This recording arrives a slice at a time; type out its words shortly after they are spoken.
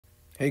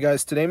Hey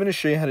guys, today I'm going to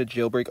show you how to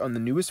jailbreak on the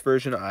newest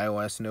version of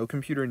iOS, no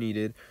computer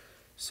needed.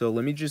 So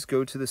let me just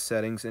go to the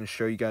settings and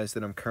show you guys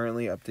that I'm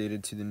currently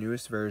updated to the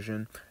newest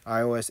version,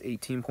 iOS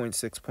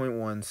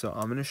 18.6.1. So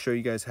I'm going to show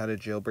you guys how to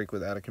jailbreak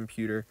without a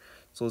computer.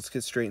 So let's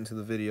get straight into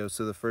the video.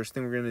 So the first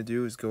thing we're going to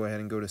do is go ahead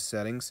and go to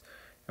settings,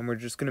 and we're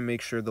just going to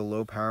make sure the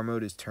low power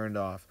mode is turned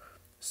off.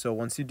 So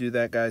once you do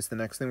that, guys, the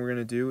next thing we're going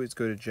to do is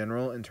go to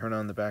general and turn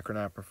on the background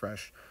app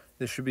refresh.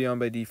 This should be on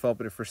by default,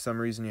 but if for some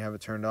reason you have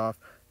it turned off,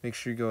 make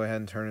sure you go ahead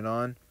and turn it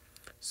on.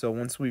 So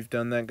once we've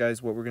done that,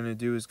 guys, what we're going to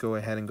do is go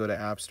ahead and go to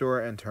App Store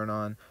and turn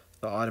on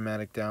the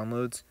automatic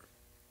downloads.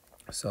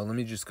 So let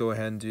me just go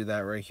ahead and do that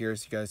right here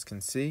so you guys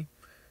can see.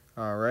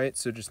 Alright,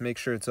 so just make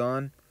sure it's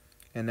on.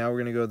 And now we're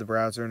going to go to the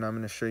browser, and I'm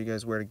going to show you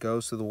guys where to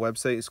go. So the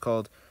website is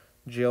called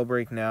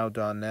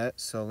jailbreaknow.net.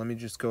 So let me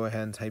just go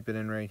ahead and type it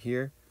in right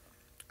here.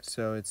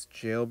 So it's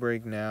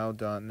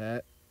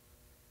jailbreaknow.net.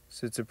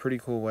 So it's a pretty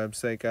cool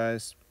website,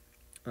 guys.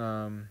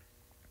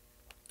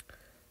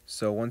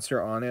 So once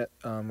you're on it,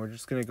 we're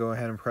just going to go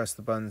ahead and press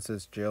the button that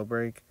says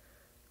jailbreak.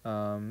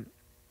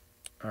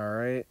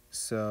 Alright,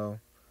 so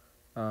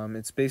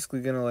it's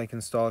basically going to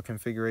install a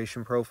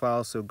configuration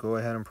profile, so go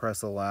ahead and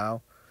press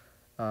allow.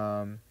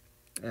 And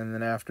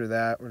then after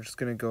that, we're just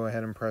going to go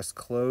ahead and press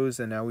close,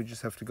 and now we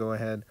just have to go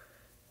ahead,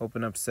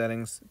 open up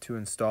settings to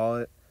install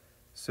it.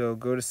 So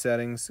go to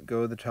settings,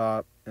 go to the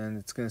top, and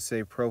it's going to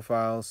say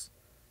profiles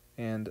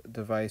and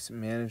device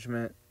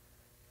management.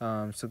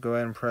 So go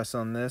ahead and press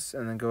on this,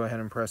 and then go ahead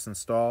and press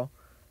install,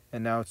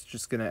 and now it's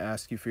just going to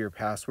ask you for your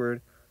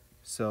password.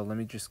 So let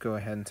me just go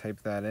ahead and type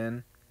that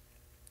in.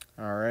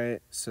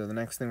 Alright, so the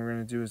next thing we're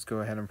going to do is go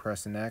ahead and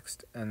press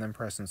next, and then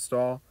press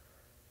install,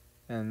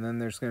 and then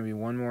there's going to be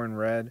one more in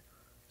red.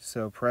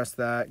 So press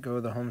that, go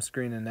to the home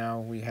screen, and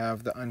now we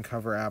have the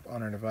Uncover app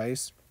on our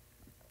device.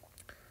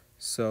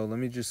 So let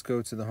me just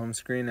go to the home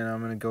screen, and I'm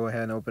going to go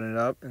ahead and open it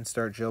up and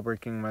start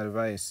jailbreaking my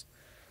device.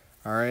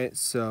 Alright,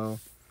 so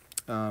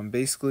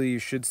basically you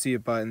should see a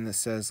button that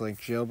says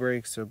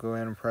jailbreak, so go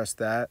ahead and press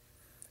that,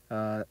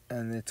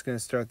 and it's going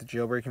to start the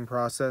jailbreaking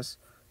process.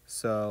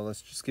 So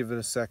let's just give it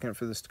a second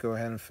for this to go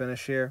ahead and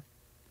finish here.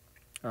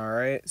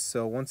 Alright,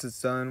 so once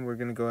it's done, we're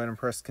going to go ahead and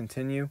press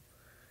continue,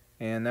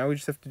 and now we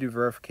just have to do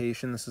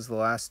verification. This is the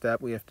last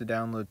step. We have to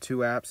download 2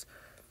 apps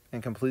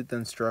and complete the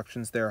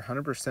instructions. They're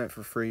 100%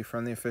 for free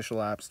from the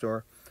official App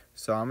Store.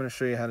 So I'm going to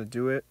show you how to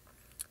do it.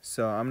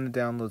 So I'm going to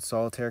download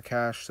Solitaire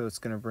Cache, so it's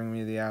going to bring me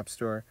to the App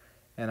Store,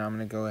 and I'm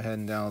going to go ahead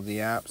and download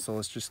the app. So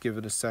let's just give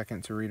it a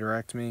second to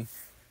redirect me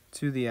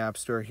to the App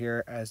Store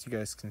here, as you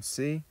guys can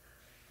see.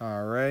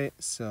 Alright,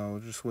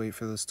 so just wait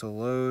for this to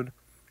load.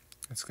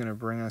 It's going to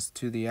bring us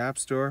to the App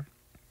Store.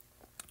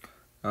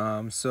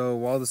 So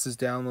while this is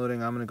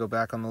downloading, I'm going to go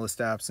back on the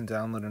list of apps and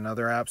download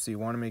another app. So you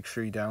want to make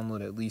sure you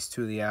download at least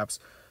 2 of the apps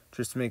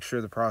just to make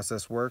sure the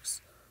process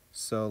works.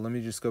 So let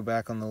me just go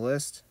back on the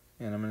list,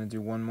 and I'm going to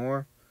do one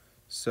more.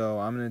 So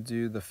I'm going to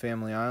do the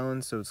Family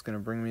Island, so it's going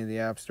to bring me to the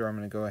App Store. I'm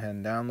going to go ahead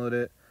and download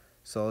it.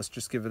 So let's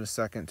just give it a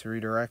second to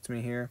redirect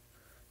me here.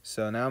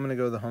 So now I'm going to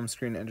go to the home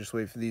screen and just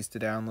wait for these to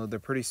download. They're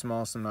pretty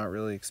small, so I'm not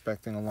really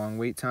expecting a long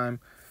wait time.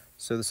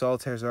 So the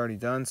Solitaire is already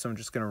done, so I'm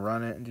just going to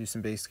run it and do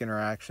some basic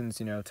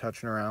interactions,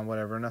 touching around,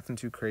 whatever, nothing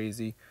too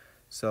crazy.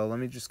 So let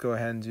me just go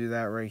ahead and do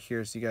that right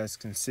here so you guys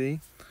can see.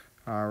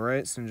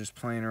 Alright, so I'm just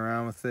playing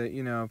around with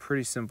it,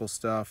 pretty simple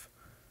stuff.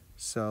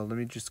 So let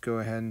me just go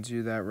ahead and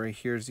do that right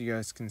here so you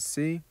guys can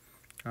see.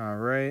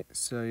 Alright,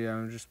 so yeah,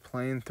 I'm just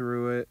playing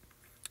through it.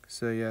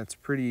 So yeah, it's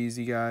pretty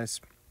easy, guys.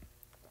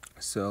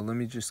 So let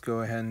me just go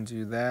ahead and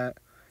do that.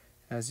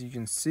 As you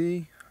can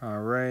see,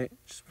 alright,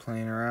 just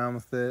playing around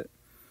with it.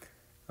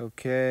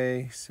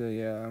 Okay, so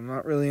yeah, I'm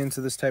not really into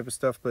this type of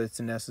stuff, but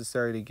it's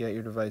necessary to get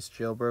your device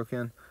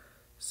jailbroken.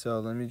 So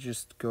let me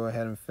just go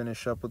ahead and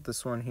finish up with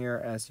this one here,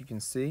 as you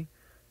can see.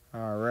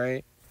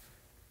 Alright,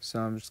 so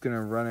I'm just going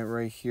to run it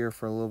right here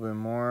for a little bit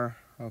more.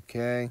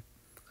 Okay,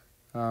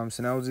 so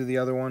now we'll do the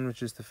other one,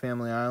 which is the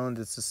Family Island.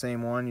 It's the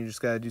same one, you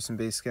just got to do some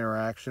basic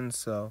interactions.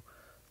 So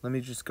let me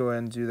just go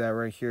ahead and do that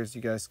right here as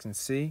you guys can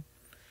see.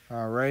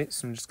 Alright,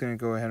 so I'm just going to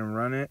go ahead and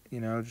run it,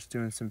 just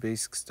doing some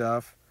basic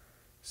stuff.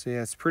 So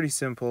yeah, it's pretty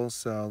simple,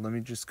 so let me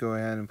just go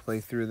ahead and play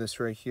through this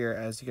right here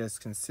as you guys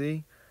can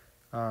see.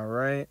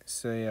 Alright,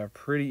 so yeah,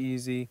 pretty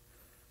easy.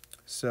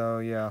 So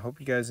yeah, I hope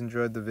you guys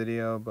enjoyed the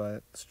video,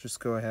 but let's just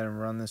go ahead and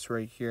run this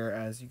right here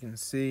as you can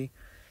see.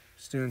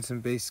 Just doing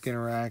some basic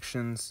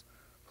interactions,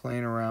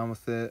 playing around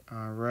with it.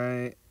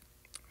 Alright,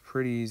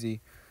 pretty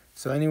easy.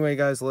 So anyway,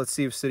 guys, let's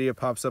see if Cydia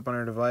pops up on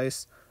our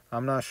device.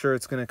 I'm not sure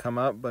it's going to come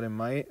up, but it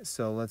might,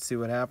 so let's see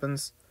what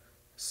happens.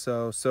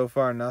 So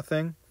far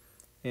nothing.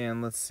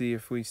 And let's see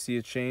if we see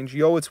a change.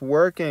 Yo, it's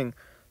working!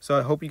 So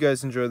I hope you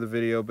guys enjoyed the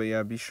video, but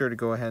yeah, be sure to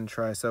go ahead and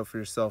try this out for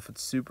yourself.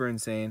 It's super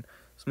insane.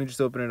 So let me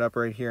just open it up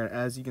right here, and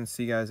as you can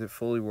see, guys, it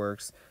fully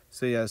works.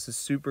 So yeah, this is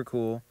super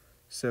cool.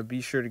 So be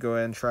sure to go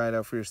ahead and try it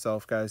out for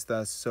yourself, guys.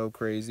 That's so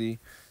crazy.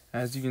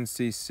 As you can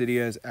see,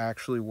 Cydia is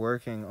actually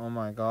working. Oh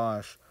my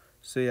gosh.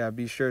 So yeah,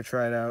 be sure to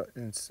try it out.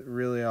 It's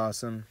really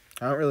awesome.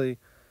 I don't really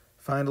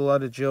find a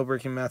lot of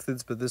jailbreaking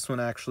methods, but this one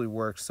actually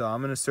works. So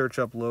I'm going to search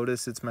up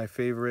Lotus. It's my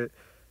favorite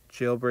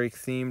jailbreak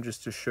theme,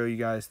 just to show you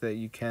guys that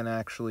you can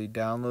actually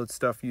download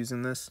stuff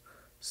using this.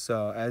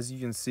 So as you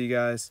can see,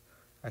 guys,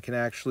 I can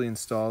actually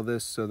install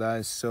this, so that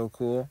is so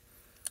cool.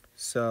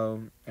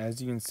 So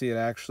as you can see, it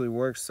actually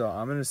works. So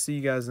I'm going to see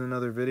you guys in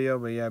another video,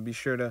 but yeah, be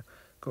sure to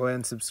go ahead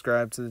and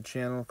subscribe to the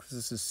channel because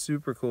this is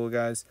super cool,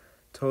 guys.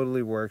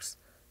 Totally works.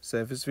 So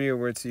if this video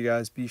works to you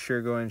guys, be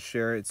sure to go ahead and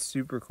share it. It's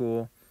super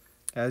cool.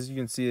 As you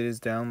can see, it is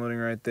downloading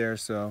right there,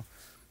 so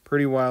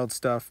pretty wild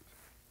stuff.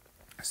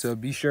 So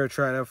be sure to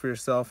try it out for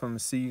yourself. I'm going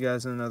to see you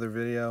guys in another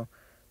video.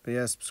 But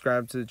yeah,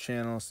 subscribe to the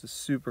channel. It's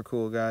super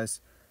cool, guys,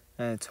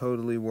 and it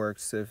totally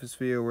works. So if this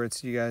video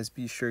works to you guys,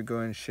 be sure to go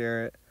ahead and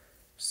share it.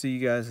 See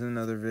you guys in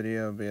another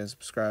video. But yeah,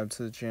 subscribe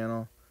to the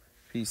channel.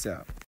 Peace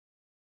out.